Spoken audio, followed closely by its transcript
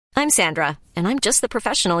I'm Sandra, and I'm just the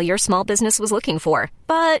professional your small business was looking for.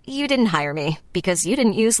 But you didn't hire me because you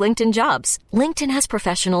didn't use LinkedIn Jobs. LinkedIn has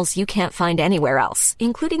professionals you can't find anywhere else,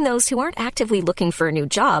 including those who aren't actively looking for a new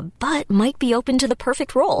job, but might be open to the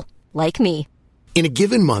perfect role, like me. In a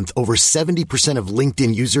given month, over 70% of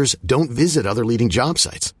LinkedIn users don't visit other leading job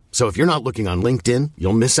sites. So if you're not looking on LinkedIn,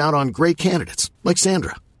 you'll miss out on great candidates like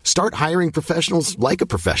Sandra. Start hiring professionals like a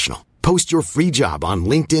professional. Post your free job on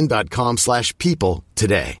linkedin.com/people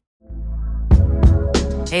today.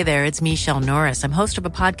 Hey there, it's Michelle Norris. I'm host of a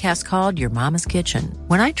podcast called Your Mama's Kitchen.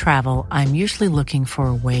 When I travel, I'm usually looking for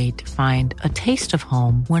a way to find a taste of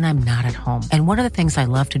home when I'm not at home. And one of the things I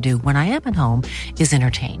love to do when I am at home is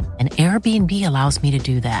entertain. And Airbnb allows me to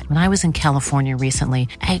do that. When I was in California recently,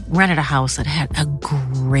 I rented a house that had a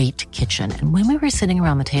great kitchen. And when we were sitting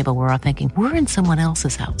around the table, we're all thinking, we're in someone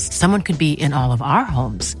else's house. Someone could be in all of our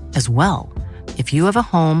homes as well. If you have a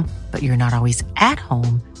home, but you're not always at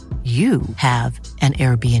home, you have an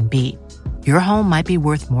Airbnb. Your home might be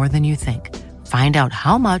worth more than you think. Find out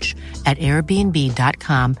how much at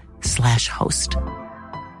airbnb.com/host.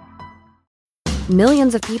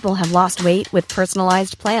 Millions of people have lost weight with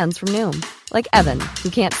personalized plans from Noom. Like Evan,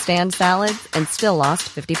 who can't stand salads and still lost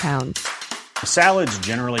 50 pounds. Salads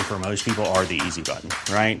generally for most people are the easy button,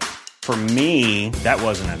 right? For me, that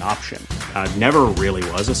wasn't an option. I never really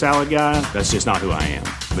was a salad guy. That's just not who I am.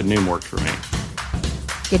 But Noom worked for me.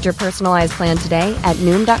 Get your personalized plan today at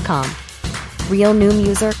Noom.com. Real Noom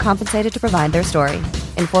user compensated to provide their story.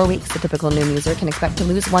 In 4 weeks, the typical Noom user can expect to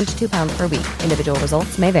lose 1 to 2 pounds per week. Individual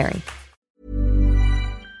results may vary.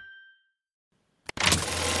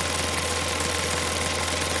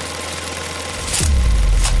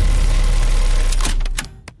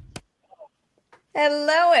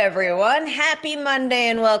 Hello, everyone. Happy Monday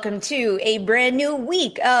and welcome to a brand new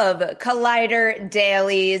week of Collider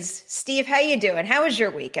Dailies. Steve, how you doing? How was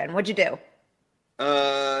your weekend? What'd you do?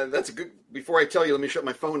 That's a good. Before I tell you, let me shut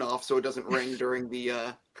my phone off so it doesn't ring during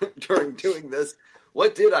the during doing this.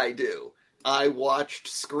 What did I do? I watched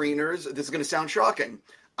screeners. This is going to sound shocking.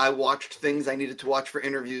 I watched things I needed to watch for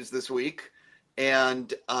interviews this week,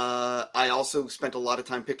 and I also spent a lot of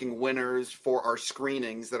time picking winners for our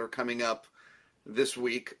screenings that are coming up this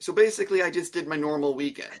week. So basically, I just did my normal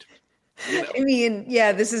weekend. You know. I mean,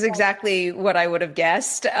 yeah, this is exactly what I would have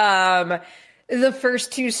guessed. The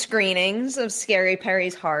first 2 screenings of Scary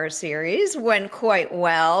Perry's horror series went quite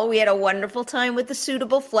well. We had a wonderful time with the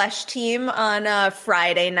Suitable Flesh team on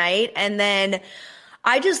Friday night. And then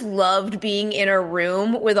I just loved being in a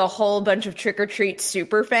room with a whole bunch of Trick or Treat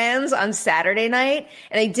super fans on Saturday night.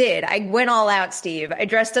 And I did. I went all out, Steve. I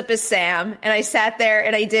dressed up as Sam and I sat there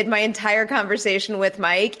and I did my entire conversation with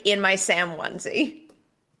Mike in my Sam onesie.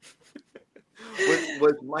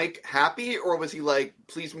 Was Mike happy or was he like,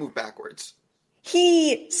 please move backwards?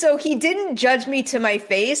 He didn't judge me to my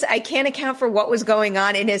face. I can't account for what was going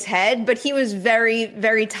on in his head, but he was very,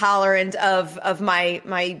 very tolerant of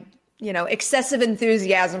my excessive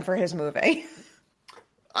enthusiasm for his movie.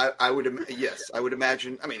 I would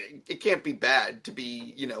imagine. I mean, it can't be bad to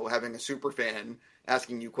be, having a super fan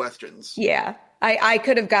asking you questions. Yeah, I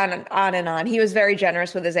could have gone on and on. He was very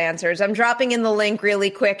generous with his answers. I'm dropping in the link really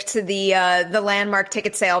quick to the landmark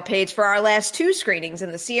ticket sale page for our last 2 screenings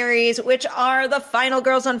in the series, which are The Final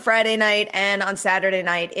Girls on Friday night, and on Saturday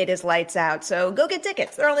night it is Lights Out. So go get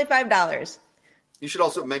tickets. They're only $5. You should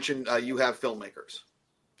also mention you have filmmakers.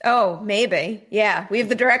 Oh, maybe. Yeah. We have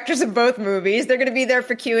the directors of both movies. They're going to be there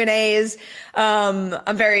for Q&As.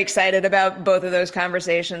 I'm very excited about both of those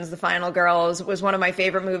conversations. The Final Girls was one of my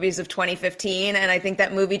favorite movies of 2015, and I think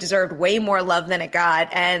that movie deserved way more love than it got.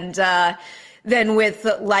 And then with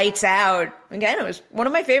Lights Out, again, it was one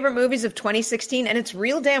of my favorite movies of 2016, and it's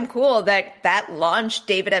real damn cool that launched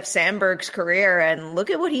David F. Sandberg's career, and look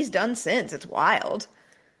at what he's done since. It's wild.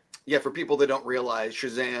 Yeah, for people that don't realize,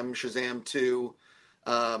 Shazam 2,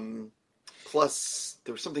 plus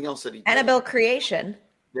there was something else that he did. Annabelle Creation.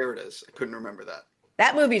 There it is. I couldn't remember that.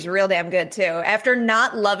 That movie's real damn good too. After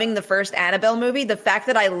not loving the first Annabelle movie, the fact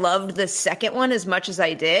that I loved the second one as much as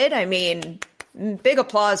I did, I mean, big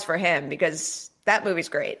applause for him because that movie's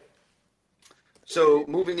great. So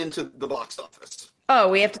moving into the box office. Oh,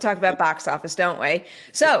 we have to talk about box office, don't we?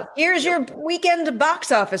 So here's your weekend box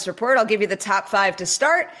office report. I'll give you the top 5 to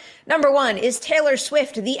start. Number 1 is Taylor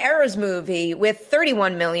Swift, The Eras Movie, with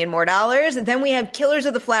 $31 million more. Then we have Killers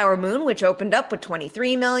of the Flower Moon, which opened up with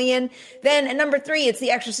 $23 million. Then at number 3, it's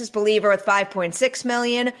The Exorcist Believer with $5.6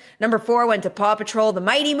 million. Number 4 went to Paw Patrol, The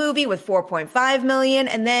Mighty Movie with $4.5 million.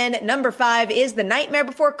 And then number 5 is The Nightmare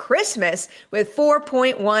Before Christmas with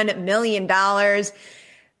 $4.1 million.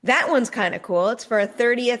 That one's kind of cool. It's for a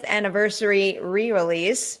 30th anniversary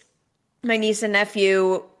re-release. My niece and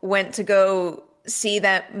nephew went to go see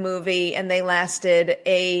that movie and they lasted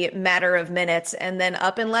a matter of minutes and then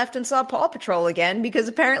up and left and saw Paw Patrol again because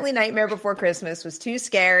apparently Nightmare Before Christmas was too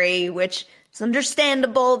scary, which is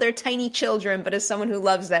understandable. They're tiny children, but as someone who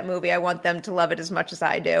loves that movie, I want them to love it as much as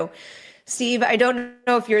I do. Steve, I don't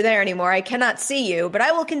know if you're there anymore. I cannot see you, but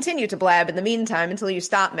I will continue to blab in the meantime until you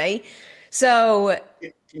stop me. So,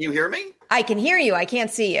 can you hear me? I can hear you. I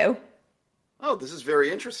can't see you. Oh, this is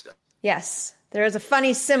very interesting. Yes, there is a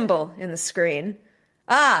funny symbol in the screen.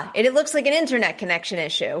 It looks like an internet connection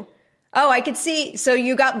issue. Oh, I could see. So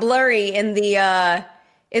you got blurry in the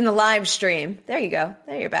live stream. There you go.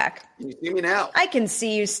 There you're back. Can you see me now? I can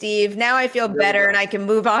see you, Steve. Now I feel better and I can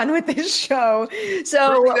move on with this show.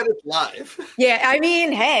 So that it's live. Yeah, I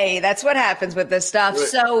mean, hey, that's what happens with this stuff. Right.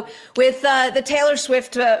 So with the Taylor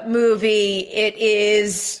Swift movie, it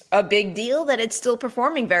is a big deal that it's still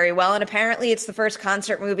performing very well. And apparently it's the first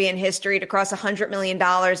concert movie in history to cross $100 million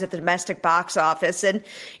at the domestic box office. And,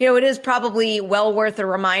 you know, it is probably well worth a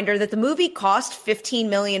reminder that the movie cost $15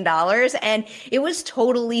 million and it was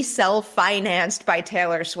totally self-financed by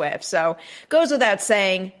Taylor Swift. So goes without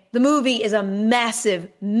saying, the movie is a massive,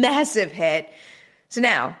 massive hit. So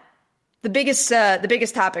now, the biggest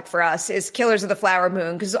topic for us is Killers of the Flower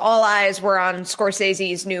Moon, because all eyes were on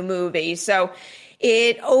Scorsese's new movie. So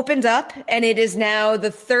it opened up, and it is now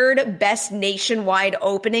the third best nationwide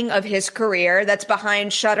opening of his career. That's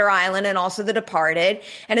behind Shutter Island and also The Departed.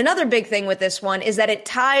 And another big thing with this one is that it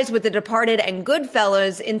ties with The Departed and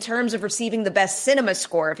Goodfellas in terms of receiving the best cinema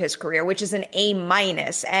score of his career, which is an A-.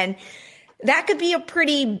 And that could be a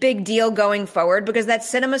pretty big deal going forward because that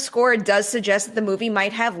cinema score does suggest that the movie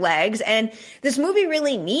might have legs. And this movie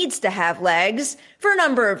really needs to have legs for a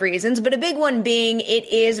number of reasons, but a big one being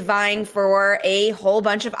it is vying for a whole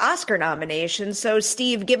bunch of Oscar nominations. So,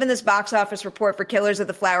 Steve, given this box office report for Killers of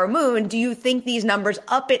the Flower Moon, do you think these numbers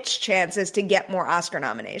up its chances to get more Oscar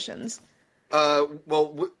nominations?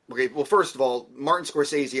 Well, first of all, Martin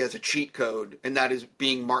Scorsese has a cheat code, and that is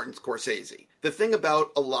being Martin Scorsese. The thing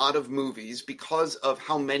about a lot of movies, because of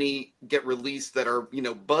how many get released that are,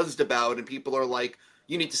 buzzed about, and people are like,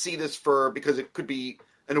 you need to see this because it could be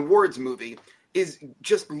an awards movie, is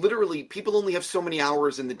just literally people only have so many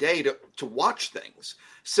hours in the day to watch things.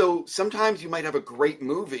 So sometimes you might have a great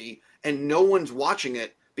movie and no one's watching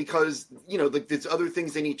it because, there's other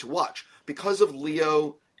things they need to watch. Because of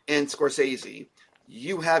Leo and Scorsese,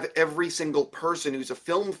 you have every single person who's a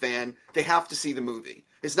film fan, they have to see the movie.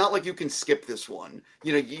 It's not like you can skip this one.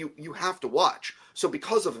 You have to watch. So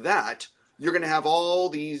because of that, you're going to have all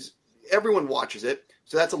these, everyone watches it.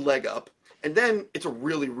 So that's a leg up. And then it's a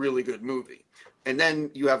really, really good movie. And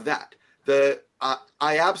then you have that.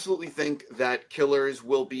 I absolutely think that Killers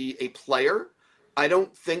will be a player. I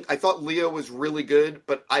thought Leo was really good,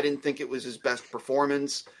 but I didn't think it was his best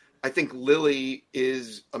performance. I think Lily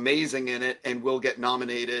is amazing in it and will get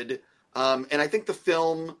nominated. And I think the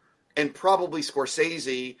film, and probably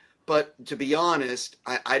Scorsese, but to be honest,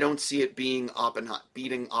 I don't see it beating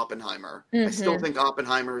Oppenheimer. Mm-hmm. I still think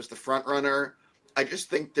Oppenheimer is the front runner. I just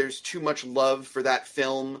think there's too much love for that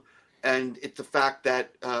film. And it's the fact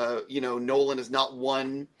that, Nolan has not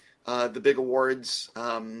won the big awards.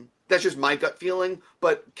 That's just my gut feeling.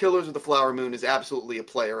 But Killers of the Flower Moon is absolutely a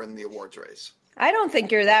player in the awards race. I don't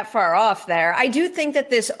think you're that far off there. I do think that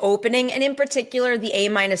this opening, and in particular the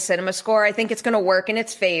A- cinema score, I think it's going to work in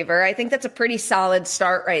its favor. I think that's a pretty solid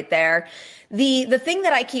start right there. The thing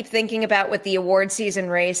that I keep thinking about with the award season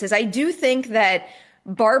race is I do think that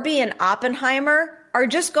Barbie and Oppenheimer are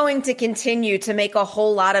just going to continue to make a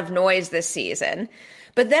whole lot of noise this season.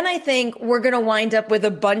 But then I think we're going to wind up with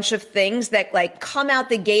a bunch of things that come out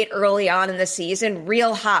the gate early on in the season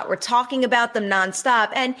real hot. We're talking about them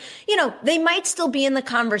nonstop. And, they might still be in the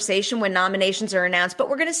conversation when nominations are announced, but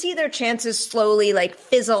we're going to see their chances slowly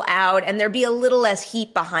fizzle out and there'll be a little less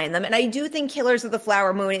heat behind them. And I do think Killers of the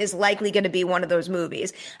Flower Moon is likely going to be one of those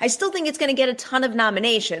movies. I still think it's going to get a ton of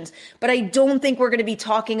nominations, but I don't think we're going to be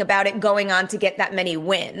talking about it going on to get that many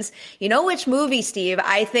wins. You know which movie, Steve,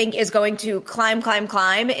 I think is going to climb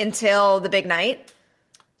until the big night?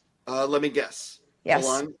 Let me guess. Yes.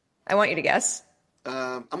 Hold on. I want you to guess.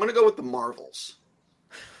 I'm going to go with the Marvels.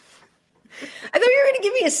 I thought you were going to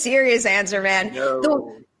give me a serious answer, man.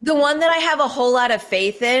 No. The one that I have a whole lot of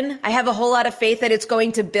faith in, I have a whole lot of faith that it's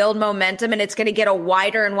going to build momentum and it's going to get a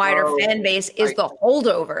wider and wider fan base is The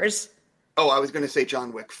Holdovers. Oh, I was going to say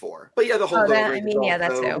John Wick 4. But yeah, The Holdovers.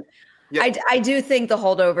 That too. Yep. I do think The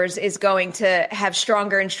Holdovers is going to have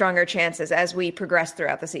stronger and stronger chances as we progress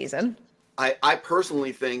throughout the season. I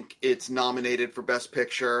personally think it's nominated for Best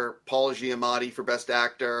Picture, Paul Giamatti for Best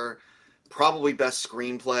Actor, probably Best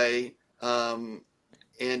Screenplay.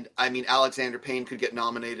 And I mean, Alexander Payne could get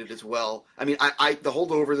nominated as well. I mean, The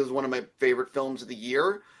Holdovers is one of my favorite films of the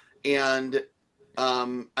year. And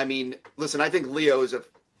I mean, listen, I think Leo is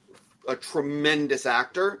a tremendous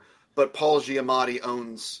actor, but Paul Giamatti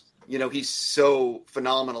owns, he's so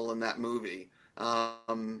phenomenal in that movie.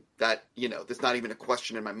 That, there's not even a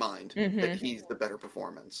question in my mind that he's the better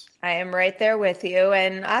performance. I am right there with you.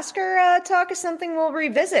 And Oscar talk is something we'll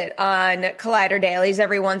revisit on Collider Dailies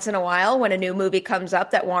every once in a while when a new movie comes up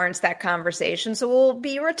that warrants that conversation. So we'll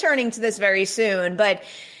be returning to this very soon. But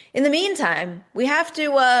in the meantime, we have to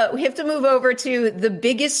move over to the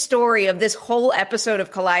biggest story of this whole episode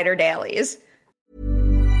of Collider Dailies.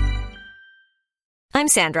 I'm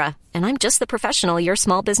Sandra, and I'm just the professional your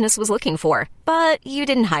small business was looking for. But you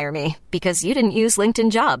didn't hire me because you didn't use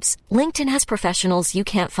LinkedIn Jobs. LinkedIn has professionals you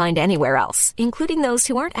can't find anywhere else, including those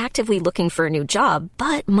who aren't actively looking for a new job,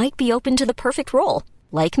 but might be open to the perfect role,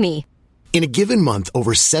 like me. In a given month,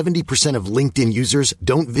 over 70% of LinkedIn users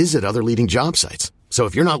don't visit other leading job sites. So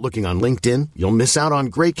if you're not looking on LinkedIn, you'll miss out on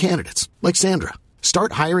great candidates like Sandra.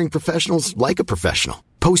 Start hiring professionals like a professional.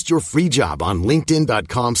 Post your free job on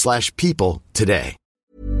linkedin.com/people today.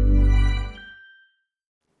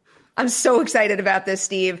 I'm so excited about this,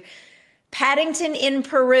 Steve. Paddington in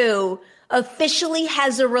Peru officially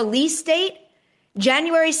has a release date.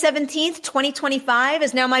 January 17th, 2025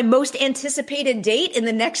 is now my most anticipated date in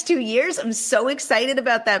the next 2 years. I'm so excited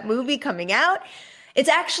about that movie coming out. It's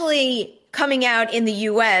actually coming out in the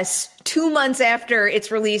US 2 months after it's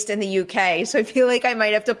released in the UK. So I feel like I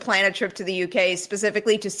might have to plan a trip to the UK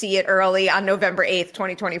specifically to see it early on November 8th,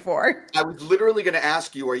 2024. I was literally going to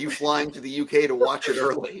ask you, are you flying to the UK to watch it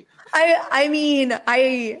early? I mean,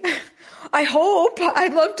 I hope.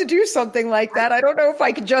 I'd love to do something like that. I don't know if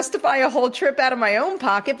I could justify a whole trip out of my own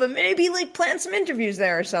pocket, but maybe plan some interviews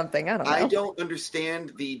there or something. I don't know. I don't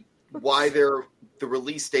understand why the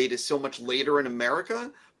release date is so much later in America,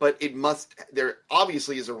 but there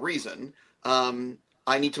obviously is a reason.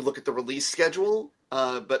 I need to look at the release schedule,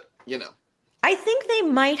 but I think they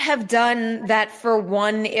might have done that for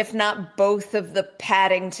one, if not both of the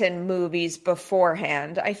Paddington movies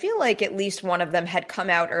beforehand. I feel like at least one of them had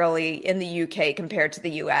come out early in the UK compared to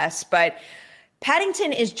the US, but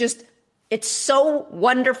Paddington is it's so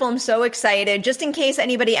wonderful. I'm so excited. Just in case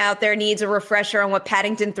anybody out there needs a refresher on what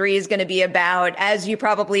Paddington 3 is going to be about, as you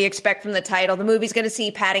probably expect from the title, the movie's going to see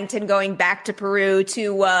Paddington going back to Peru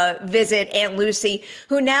to visit Aunt Lucy,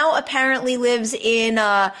 who now apparently lives in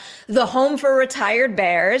the home for retired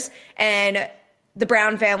bears. And the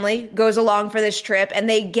Brown family goes along for this trip, and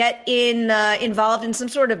they get involved in some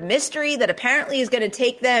sort of mystery that apparently is going to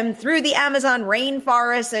take them through the Amazon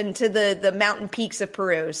rainforest and to the mountain peaks of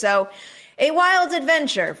Peru. So a wild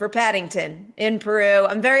adventure for Paddington in Peru.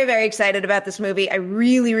 I'm very, very excited about this movie. I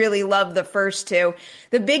really, really love the first two.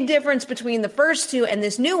 The big difference between the first two and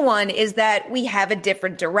this new one is that we have a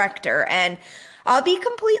different director. And I'll be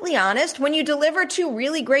completely honest, when you deliver two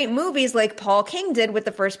really great movies like Paul King did with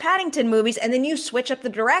the first Paddington movies, and then you switch up the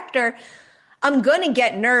director, I'm going to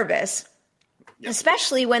get nervous.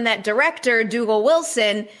 Especially when that director, Dougal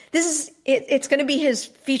Wilson, it's going to be his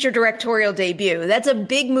feature directorial debut. That's a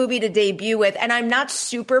big movie to debut with, and I'm not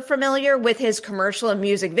super familiar with his commercial and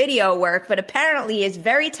music video work, but apparently he's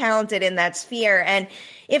very talented in that sphere. And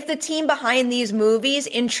if the team behind these movies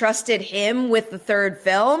entrusted him with the third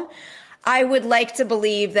film, I would like to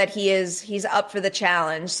believe that he's up for the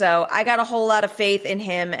challenge. So I got a whole lot of faith in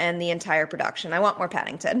him and the entire production. I want more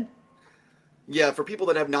Paddington. Yeah, for people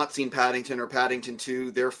that have not seen Paddington or Paddington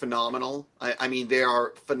 2, they're phenomenal. I mean, they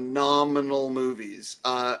are phenomenal movies.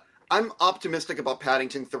 I'm optimistic about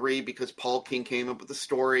Paddington 3 because Paul King came up with the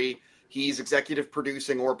story. He's executive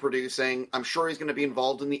producing or producing. I'm sure he's going to be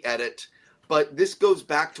involved in the edit. But this goes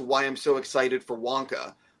back to why I'm so excited for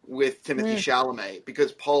Wonka with Timothée Chalamet,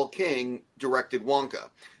 because Paul King directed Wonka.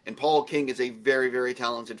 And Paul King is a very, very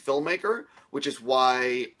talented filmmaker, which is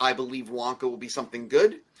why I believe Wonka will be something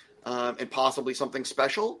good. And possibly something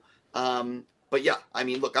special. But yeah, I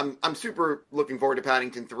mean, look, I'm super looking forward to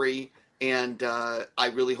Paddington 3, and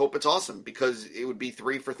I really hope it's awesome because it would be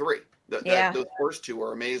 3 for 3. Those first two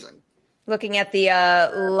are amazing. Looking at the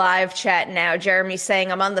live chat now, Jeremy's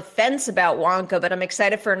saying, I'm on the fence about Wonka, but I'm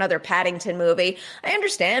excited for another Paddington movie. I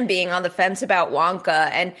understand being on the fence about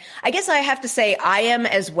Wonka, and I guess I have to say I am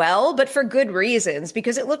as well, but for good reasons,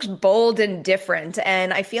 because it looks bold and different,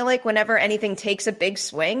 and I feel like whenever anything takes a big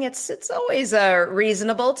swing, it's always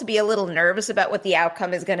reasonable to be a little nervous about what the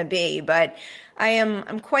outcome is going to be, but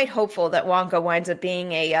I'm quite hopeful that Wonka winds up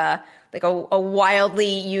being a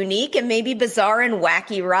wildly unique and maybe bizarre and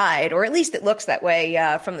wacky ride, or at least it looks that way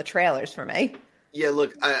from the trailers for me. Yeah,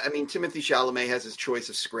 look, I mean, Timothée Chalamet has his choice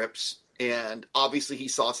of scripts, and obviously he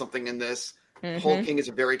saw something in this. Paul King is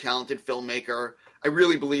a very talented filmmaker. I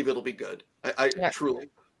really believe it'll be good. I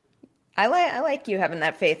truly. I like you having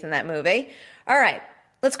that faith in that movie. All right,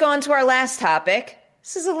 let's go on to our last topic.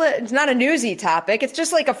 This is it's not a newsy topic. It's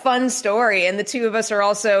just like a fun story, and the two of us are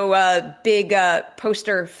also big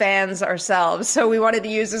poster fans ourselves. So we wanted to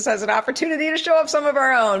use this as an opportunity to show off some of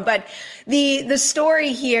our own. But the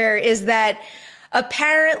story here is that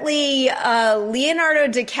apparently Leonardo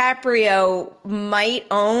DiCaprio might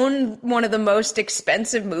own one of the most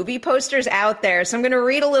expensive movie posters out there. So I'm going to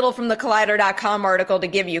read a little from the Collider.com article to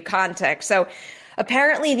give you context. So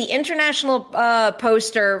apparently, the international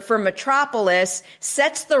poster for Metropolis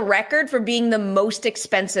sets the record for being the most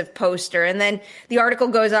expensive poster. And then the article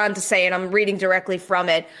goes on to say, and I'm reading directly from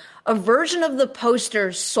it, a version of the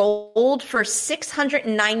poster sold for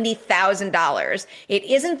 $690,000. It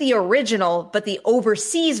isn't the original, but the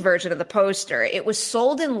overseas version of the poster. It was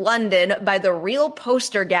sold in London by the Real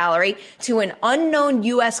Poster Gallery to an unknown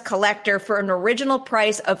U.S. collector for an original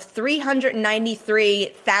price of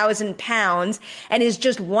 £393,000 and is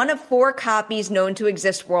just one of 4 copies known to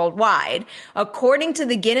exist worldwide. According to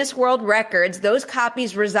the Guinness World Records, those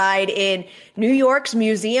copies reside in New York's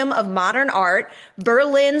Museum of Modern Art,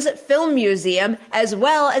 Berlin's Film Museum, as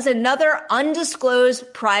well as another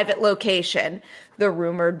undisclosed private location. The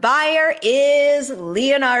rumored buyer is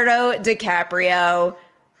Leonardo DiCaprio.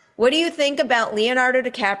 What do you think about Leonardo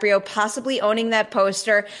DiCaprio possibly owning that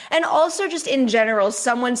poster, and also just in general,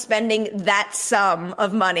 someone spending that sum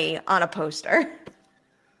of money on a poster?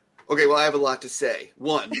 Okay, well, I have a lot to say.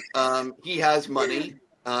 One, he has money.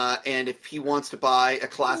 And if he wants to buy a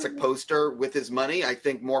classic poster with his money, I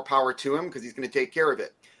think more power to him because he's going to take care of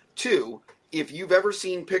it. 2, if you've ever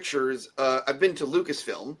seen pictures, I've been to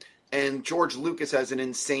Lucasfilm, and George Lucas has an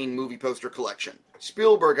insane movie poster collection.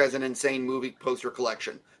 Spielberg has an insane movie poster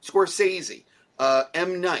collection. Scorsese,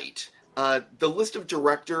 M. Night, the list of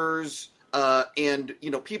directors and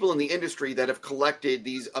people in the industry that have collected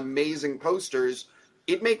these amazing posters,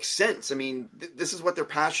 it makes sense. I mean, this is what they're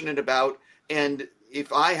passionate about, and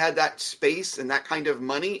if I had that space and that kind of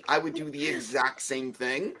money, I would do the exact same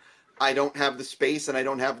thing. I don't have the space and I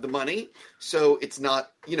don't have the money, so it's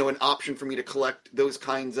not, an option for me to collect those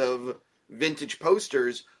kinds of vintage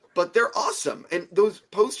posters, but they're awesome. And those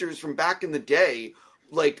posters from back in the day,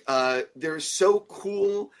 they're so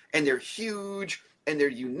cool and they're huge and they're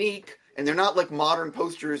unique and they're not like modern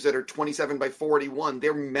posters that are 27 by 41.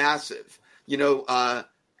 They're massive,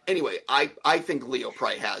 Anyway, I think Leo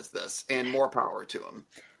probably has this, and more power to him.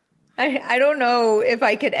 I don't know if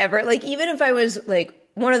I could ever, even if I was,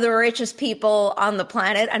 one of the richest people on the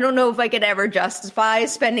planet, I don't know if I could ever justify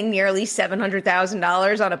spending nearly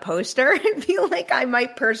 $700,000 on a poster. I feel like I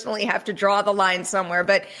might personally have to draw the line somewhere,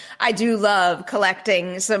 but I do love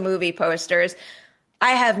collecting some movie posters.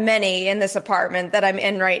 I have many in this apartment that I'm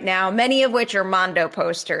in right now, many of which are Mondo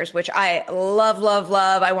posters, which I love, love,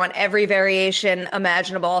 love. I want every variation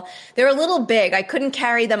imaginable. They're a little big. I couldn't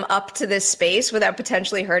carry them up to this space without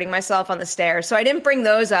potentially hurting myself on the stairs. So I didn't bring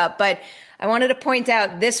those up, but I wanted to point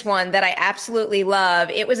out this one that I absolutely love.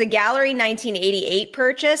 It was a Gallery 1988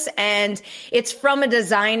 purchase, and it's from a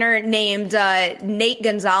designer named Nate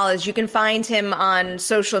Gonzalez. You can find him on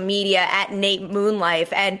social media at Nate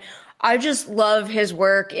Moonlife, and I just love his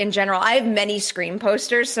work in general. I have many Scream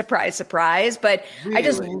posters, surprise, surprise, but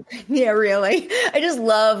really? Really. I just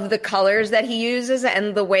love the colors that he uses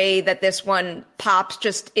and the way that this one pops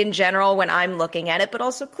just in general when I'm looking at it, but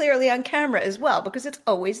also clearly on camera as well, because it's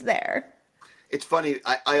always there. It's funny.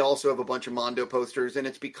 I also have a bunch of Mondo posters, and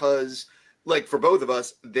it's because, for both of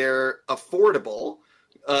us, they're affordable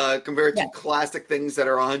compared to classic things that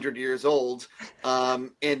are 100 years old. And,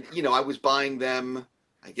 I was buying them,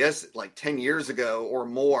 I guess, 10 years ago or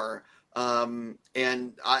more. And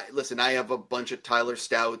I have a bunch of Tyler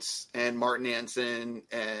Stouts and Martin Anson,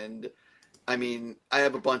 and I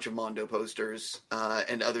have a bunch of Mondo posters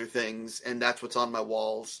and other things, and that's what's on my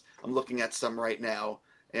walls. I'm looking at some right now.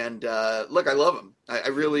 And look, I love them. I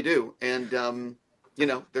really do. And,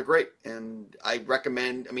 they're great. And I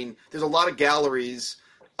recommend, there's a lot of galleries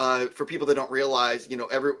for people that don't realize,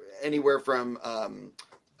 anywhere from,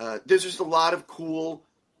 there's just a lot of cool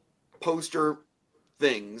poster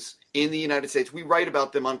things in the United States. We write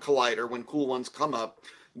about them on Collider when cool ones come up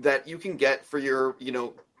that you can get for your,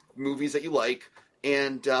 movies that you like.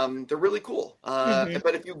 And they're really cool.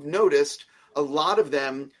 But if you've noticed, a lot of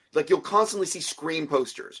them, you'll constantly see Scream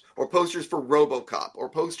posters or posters for RoboCop or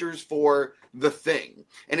posters for The Thing.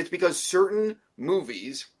 And it's because certain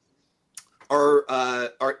movies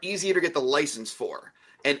are easier to get the license for.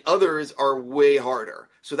 and others are way harder.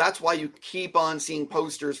 So that's why you keep on seeing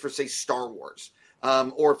posters for, say, Star Wars,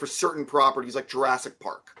 or for certain properties like Jurassic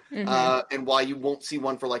Park, and why you won't see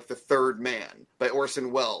one for like The Third Man by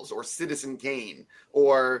Orson Welles, or Citizen Kane,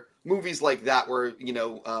 or movies like that where,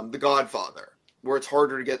 The Godfather, where it's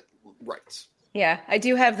harder to get rights. Yeah, I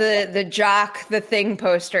do have the Jock the Thing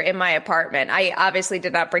poster in my apartment. I obviously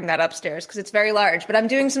did not bring that upstairs because it's very large, but I'm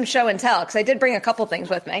doing some show and tell because I did bring a couple things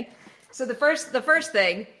with me. So the first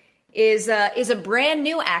thing is a brand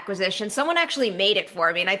new acquisition. Someone actually made it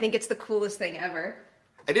for me, and I think it's the coolest thing ever.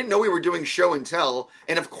 I didn't know we were doing show and tell,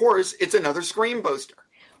 and of course, it's another Scream poster.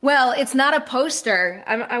 Well, it's not a poster.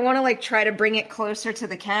 I want to try to bring it closer to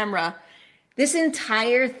the camera. This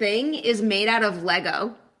entire thing is made out of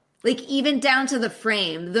Lego. Even down to the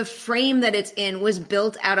frame. The frame that it's in was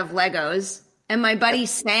built out of Legos, and my buddy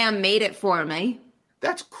Sam made it for me.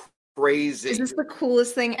 That's crazy. Is this the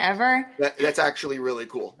coolest thing ever? That's actually really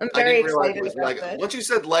cool. I'm very excited it was about Lego. this. Once you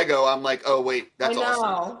said Lego, I'm like, oh wait, that's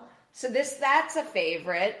awesome. So that's a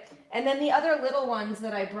favorite. And then the other little ones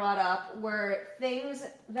that I brought up were things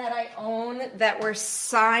that I own that were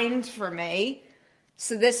signed for me.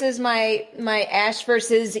 So this is my Ash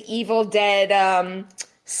versus Evil Dead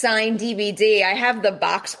signed DVD. I have the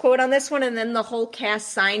box quote on this one, and then the whole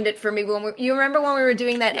cast signed it for me. You remember when we were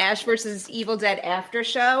doing that Ash versus Evil Dead after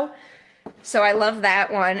show? So I love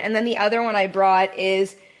that one. And then the other one I brought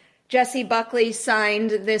is Jesse Buckley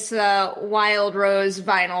signed this Wild Rose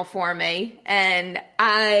vinyl for me, and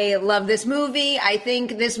I love this movie. I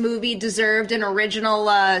think this movie deserved an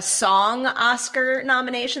original song Oscar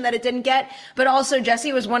nomination that it didn't get, but also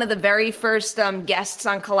Jesse was one of the very first guests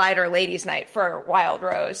on Collider Ladies Night for Wild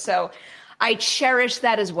Rose, so I cherish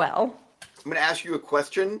that as well. I'm going to ask you a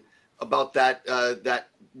question about that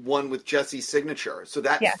one with Jesse's signature. So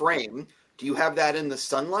that frame... Do you have that in the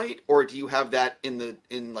sunlight, or do you have that in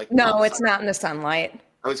No, it's not in the sunlight.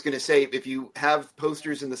 I was going to say, if you have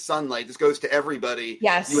posters in the sunlight, this goes to everybody.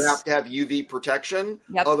 Yes. You have to have UV protection.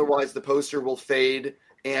 Yep. Otherwise, the poster will fade.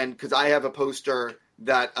 And because I have a poster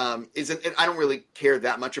that isn't, I don't really care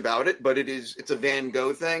that much about it, but it's a Van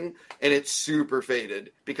Gogh thing, and it's super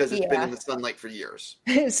faded because it's been in the sunlight for years.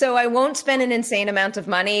 So I won't spend an insane amount of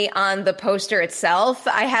money on the poster itself.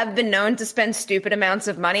 I have been known to spend stupid amounts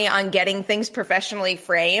of money on getting things professionally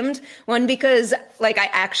framed. One, because I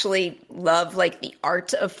actually love the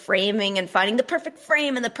art of framing and finding the perfect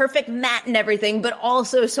frame and the perfect mat and everything, but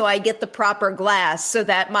also so I get the proper glass so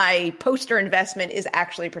that my poster investment is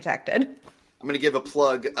actually protected. I'm going to give a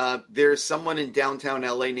plug. There's someone in downtown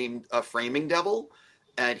LA named Framing Devil,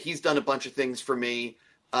 and he's done a bunch of things for me.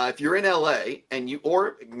 If you're in LA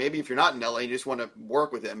or maybe if you're not in LA and you just want to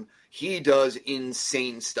work with him, he does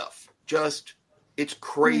insane stuff. It's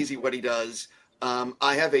crazy what he does.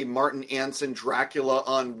 I have a Martin Anson Dracula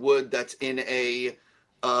on wood that's in a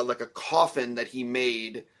coffin that he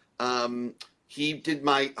made. He did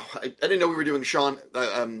I didn't know we were doing show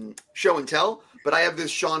and tell, but I have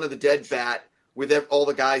this Shaun of the Dead bat with all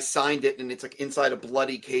the guys signed it, and it's inside a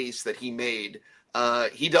bloody case that he made.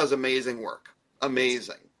 He does amazing work.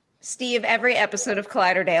 Amazing. Steve, every episode of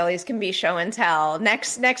Collider Dailies can be show and tell.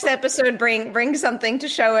 Next episode, bring something to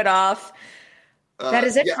show it off. That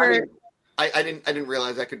is it for. I didn't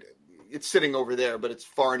realize I could. It's sitting over there, but it's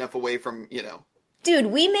far enough away from Dude,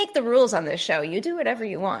 we make the rules on this show. You do whatever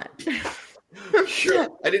you want. Sure.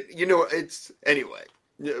 I didn't. It's anyway.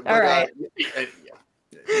 But, all right.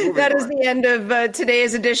 That is the end of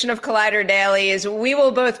today's edition of Collider Dailies. We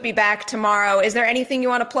will both be back tomorrow. Is there anything you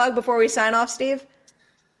want to plug before we sign off, Steve?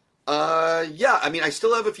 Yeah. I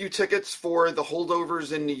still have a few tickets for the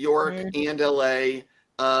holdovers in New York and LA,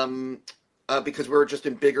 because we're just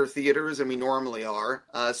in bigger theaters than we normally are.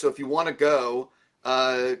 So if you want to go,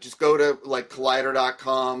 just go to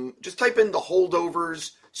Collider.com. Just type in the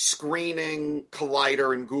holdovers screening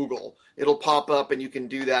Collider in Google. It'll pop up and you can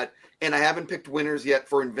do that. And I haven't picked winners yet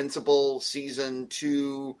for Invincible Season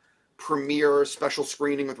 2 premiere special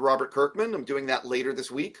screening with Robert Kirkman. I'm doing that later this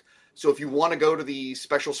week. So if you want to go to the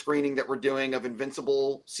special screening that we're doing of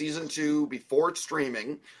Invincible Season 2 before it's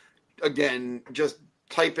streaming, again, just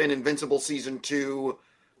type in Invincible Season 2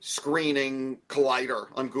 screening Collider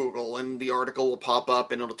on Google, and the article will pop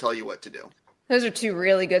up and it'll tell you what to do. Those are two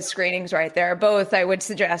really good screenings right there. Both I would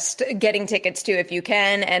suggest getting tickets to if you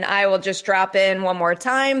can. And I will just drop in one more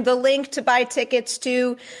time the link to buy tickets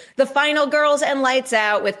to The Final Girls and Lights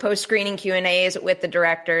Out with post-screening Q&As with the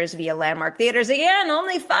directors via Landmark Theaters. Again,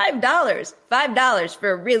 only $5. $5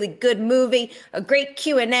 for a really good movie, a great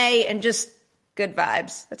Q&A, and just Good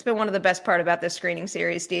vibes. That's been one of the best part about this screening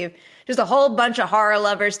series, Steve. Just a whole bunch of horror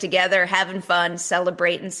lovers together, having fun,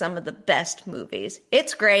 celebrating some of the best movies.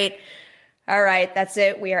 It's great. All right, that's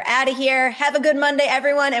it. We are out of here. Have a good Monday,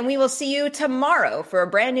 everyone, and we will see you tomorrow for a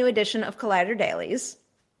brand new edition of Collider Dailies.